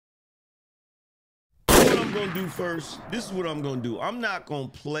I'm gonna do first? This is what I'm gonna do. I'm not gonna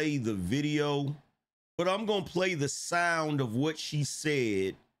play the video, but I'm gonna play the sound of what she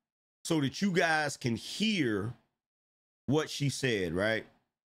said so that you guys can hear what she said, right?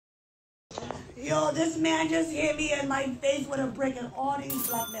 Yo, this man just hit me in my face with a brick, and all these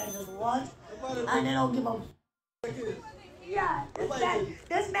black men just what? And they don't give a yeah,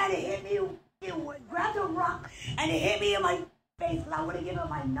 this man hit me, he grabbed a rock and he hit me in my face because I wouldn't give him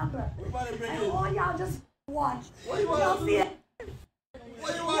my number. And all y'all just watch. Y'all see it?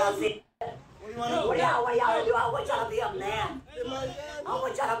 Y'all see it? What y'all do? I want y'all to be a man. I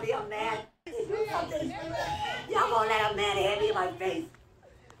want y'all to be a man. Do something. Y'all gonna let a man hit me in my face.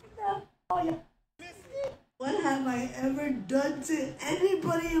 What have I ever done to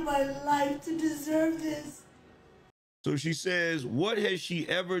anybody in my life to deserve this? So she says, what has she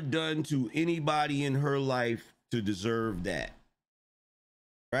ever done to anybody in her life to deserve that?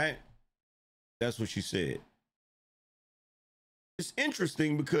 Right? That's what she said. It's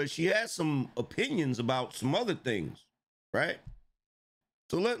interesting because she has some opinions about some other things, right?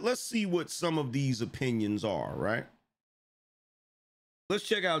 So let's see what some of these opinions are, right? Let's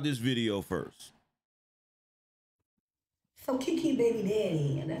check out this video first. So Kiki baby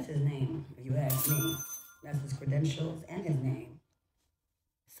daddy, and that's his name, if you ask me. That's his credentials and his name.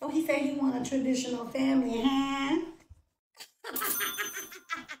 So he said he want a traditional family, huh?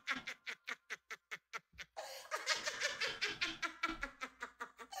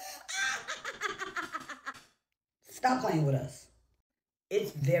 Stop playing with us. It's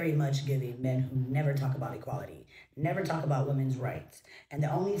very much giving men who never talk about equality, never talk about women's rights. And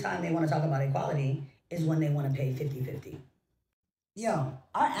the only time they want to talk about equality is when they want to pay 50-50. Yo,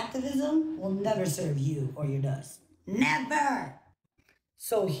 our activism will never serve you or your dust. Never!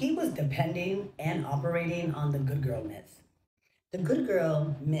 So he was depending and operating on the good girl myth. The good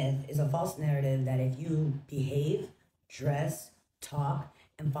girl myth is a false narrative that if you behave, dress, talk,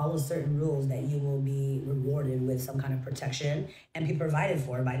 and follow certain rules that you will be rewarded with some kind of protection and be provided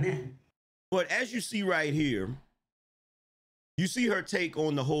for by men. But as you see right here, you see her take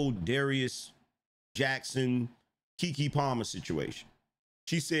on the whole Darius Jackson, Keke Palmer situation.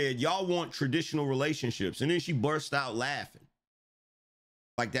 She said, y'all want traditional relationships. And then she burst out laughing.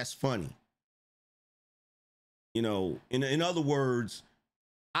 Like, that's funny. You know, in other words,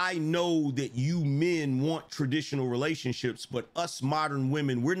 I know that you men want traditional relationships, but us modern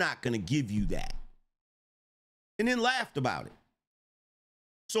women, we're not going to give you that. And then laughed about it.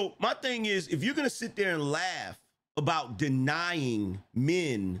 So my thing is, if you're going to sit there and laugh about denying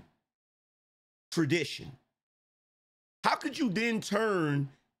men tradition, how could you then turn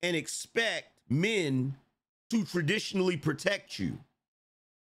and expect men to traditionally protect you?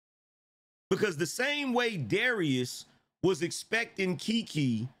 Because the same way Darius was expecting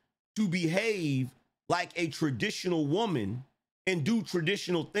Keke to behave like a traditional woman and do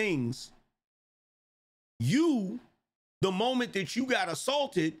traditional things, you, the moment that you got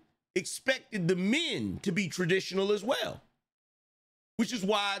assaulted, expected the men to be traditional as well. Which is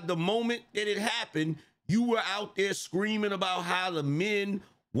why the moment that it happened, you were out there screaming about how the men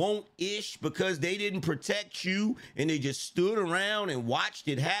won't ish because they didn't protect you and they just stood around and watched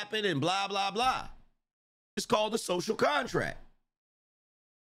it happen and blah, blah, blah. It's called the social contract.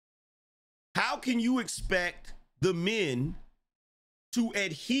 How can you expect the men to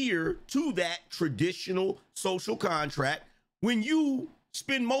adhere to that traditional social contract when you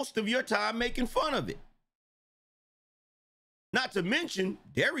spend most of your time making fun of it? Not to mention,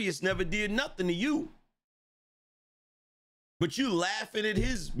 Darius never did nothing to you, but you laughing at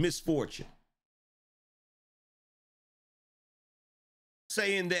his misfortune.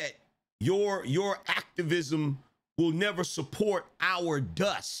 Saying that your activism will never support our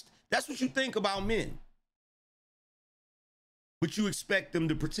dust. That's what you think about men. But you expect them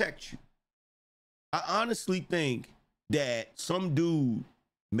to protect you. I honestly think that some dude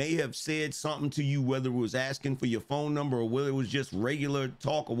may have said something to you, whether it was asking for your phone number or whether it was just regular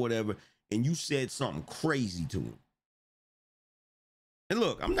talk or whatever, and you said something crazy to him. And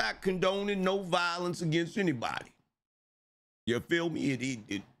look, I'm not condoning no violence against anybody. You feel me?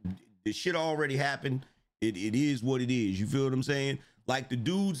 The shit already happened. It is what it is. You feel what I'm saying? Like the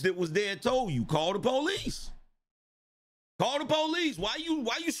dudes that was there told you, call the police. Call the police. Why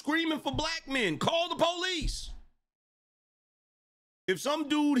you screaming for black men? Call the police. If some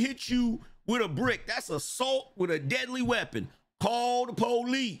dude hits you with a brick, that's assault with a deadly weapon. Call the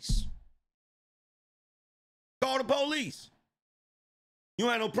police. Call the police. You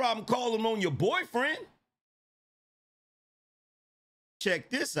ain't no problem calling on your boyfriend. Check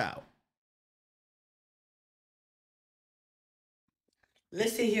this out.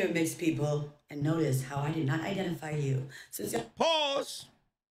 Listen here, mixed people, and notice how I did not identify you. Pause.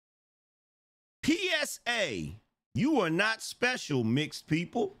 PSA. You are not special, mixed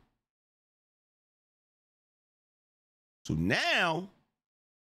people. So now,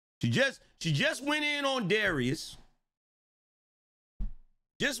 she just went in on Darius.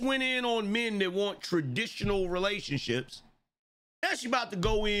 Just went in on men that want traditional relationships. Now she about to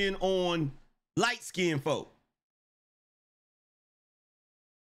go in on light-skinned folk.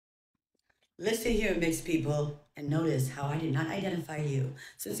 Listen here, mixed people, and notice how I did not identify you.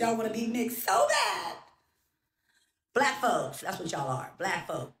 Since y'all want to be mixed so bad. Black folks, that's what y'all are, black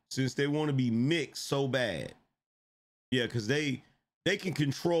folks. Since they want to be mixed so bad. Yeah, because they can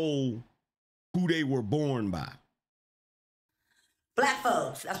control who they were born by. Black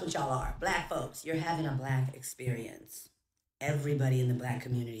folks, that's what y'all are, black folks. You're having a black experience. Everybody in the black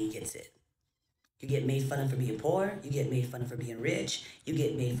community gets it. You get made fun of for being poor. You get made fun of for being rich. You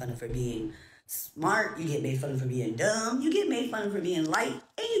get made fun of for being smart. You get made fun of for being dumb. You get made fun of for being light.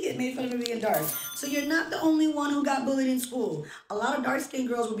 And you get made fun of for being dark. So you're not the only one who got bullied in school. A lot of dark-skinned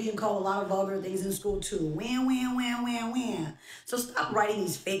girls were being called a lot of vulgar things in school too. Wham, wham, wham, wham, wham. So stop writing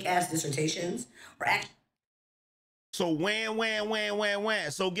these fake-ass dissertations or act. So wham, wham, wham, wham, wham.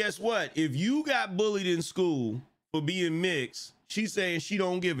 So guess what? If you got bullied in school for being mixed, she's saying she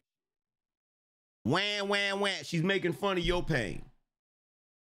don't give a wham, wham, wham. She's making fun of your pain.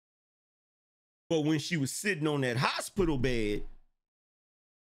 But when she was sitting on that hospital bed,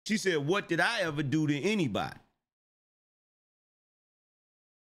 she said, what did I ever do to anybody?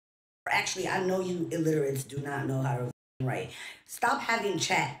 Actually, I know you illiterates do not know how to write. Stop having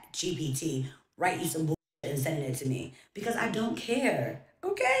Chat GPT write you some bullshit and sending it to me because I don't care.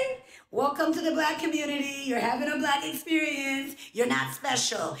 Okay? Welcome to the black community. You're having a black experience. You're not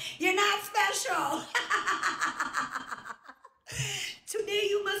special. You're not special. Today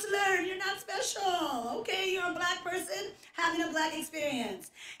you must learn you're not special. Okay? You're a black person having a black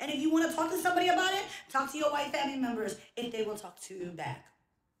experience. And if you want to talk to somebody about it, talk to your white family members if they will talk to you back.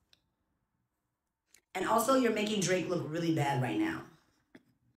 And also, you're making Drake look really bad right now.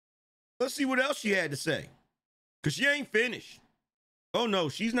 Let's see what else she had to say. Because she ain't finished. Oh, no,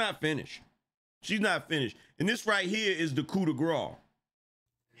 she's not finished. She's not finished. And this right here is the coup de grace.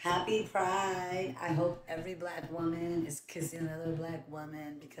 Happy Pride. I hope every black woman is kissing another black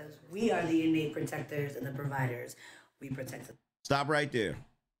woman because we are the innate protectors and the providers. We protect them. Stop right there.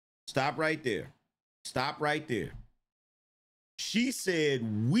 Stop right there. Stop right there. She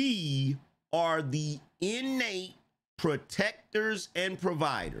said we are the innate protectors and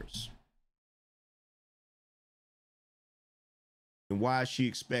providers. And why is she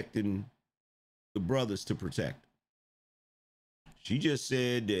expecting the brothers to protect? She just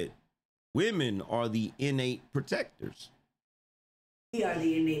said that women are the innate protectors. We are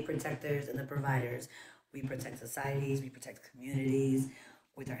the innate protectors and the providers. We protect societies, we protect communities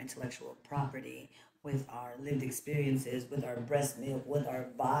with our intellectual property, with our lived experiences, with our breast milk, with our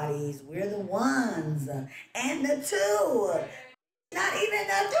bodies. We're the ones and the two, not even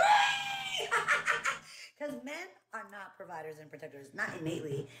the three. Because men are not providers and protectors, not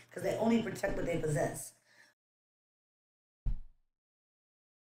innately, because they only protect what they possess.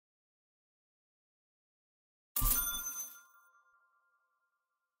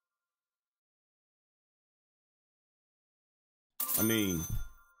 I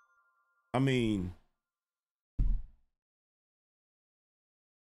mean,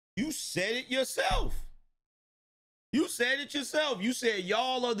 you said it yourself. You said it yourself. You said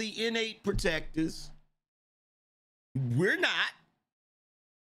y'all are the innate protectors. We're not.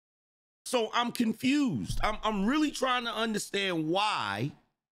 So I'm confused. I'm really trying to understand why,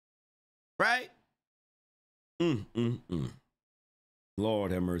 right?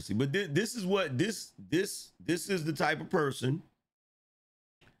 Lord have mercy. But this is what this is the type of person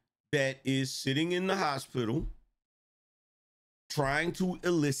that is sitting in the hospital trying to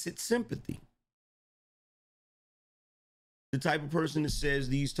elicit sympathy. The type of person that says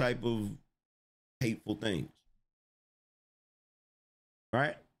these type of hateful things.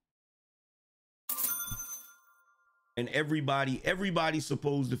 Right? And everybody's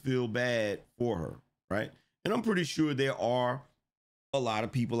supposed to feel bad for her, right? And I'm pretty sure there are a lot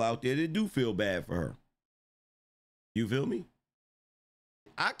of people out there that do feel bad for her. You feel me?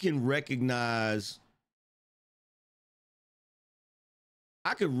 I can recognize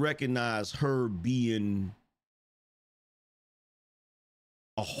her being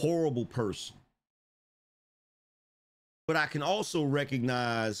a horrible person. But I can also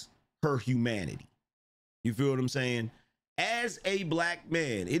recognize her humanity. You feel what I'm saying? As a black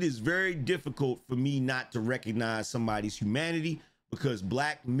man, it is very difficult for me not to recognize somebody's humanity because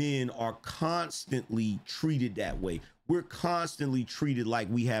black men are constantly treated that way. We're constantly treated like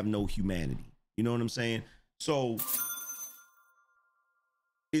we have no humanity. You know what I'm saying? So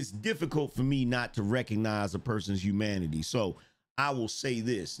it's difficult for me not to recognize a person's humanity. So I will say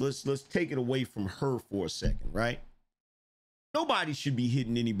this. Let's take it away from her for a second, right? Nobody should be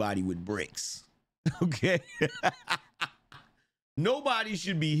hitting anybody with bricks. Okay? Nobody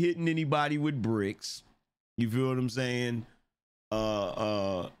should be hitting anybody with bricks. You feel what I'm saying?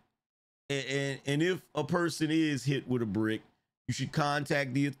 And if a person is hit with a brick, you should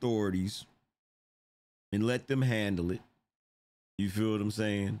contact the authorities and let them handle it. You feel what I'm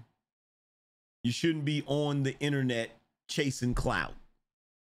saying? You shouldn't be on the internet chasing clout.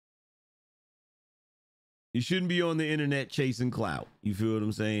 You shouldn't be on the internet chasing clout. You feel what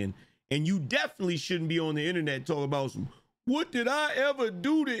I'm saying? And you definitely shouldn't be on the internet talking about some, what did I ever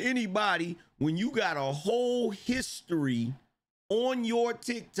do to anybody, when you got a whole history on your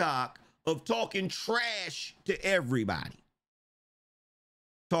TikTok of talking trash to everybody.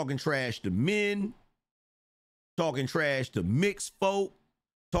 Talking trash to men, talking trash to mixed folk,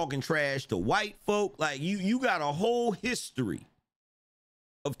 talking trash to white folk. Like you got a whole history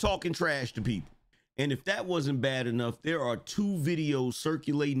of talking trash to people. And if that wasn't bad enough, there are 2 videos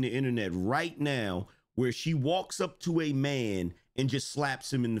circulating the internet right now where she walks up to a man and just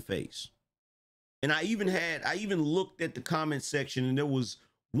slaps him in the face. And I even looked at the comment section, and there was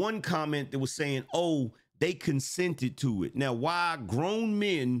one comment that was saying, oh, they consented to it. Now, why grown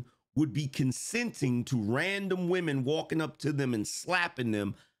men would be consenting to random women walking up to them and slapping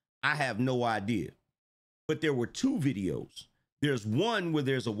them, I have no idea. But there were 2 videos. There's one where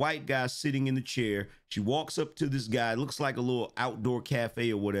there's a white guy sitting in the chair. She walks up to this guy, looks like a little outdoor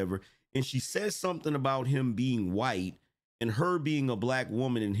cafe or whatever, and she says something about him being white and her being a black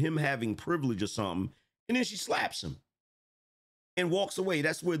woman and him having privilege or something. And then she slaps him and walks away.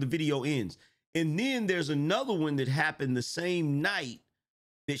 That's where the video ends. And then there's another one that happened the same night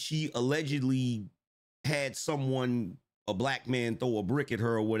that she allegedly had someone, a black man, throw a brick at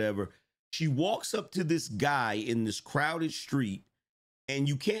her or whatever. She walks up to this guy in this crowded street, and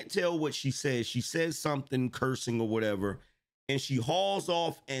you can't tell what she says. She says something cursing or whatever, and she hauls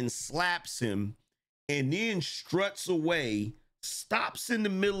off and slaps him, and then struts away, stops in the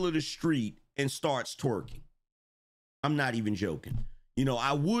middle of the street, and starts twerking. I'm not even joking. You know,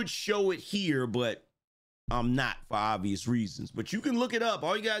 I would show it here, but I'm not, for obvious reasons. But you can look it up.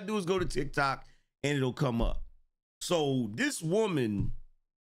 All you gotta do is go to TikTok, and it'll come up. So this woman,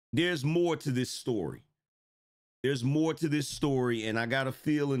 there's more to this story. There's more to this story, and I got a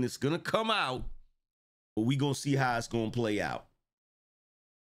feeling it's gonna come out, but we gonna see how it's gonna play out.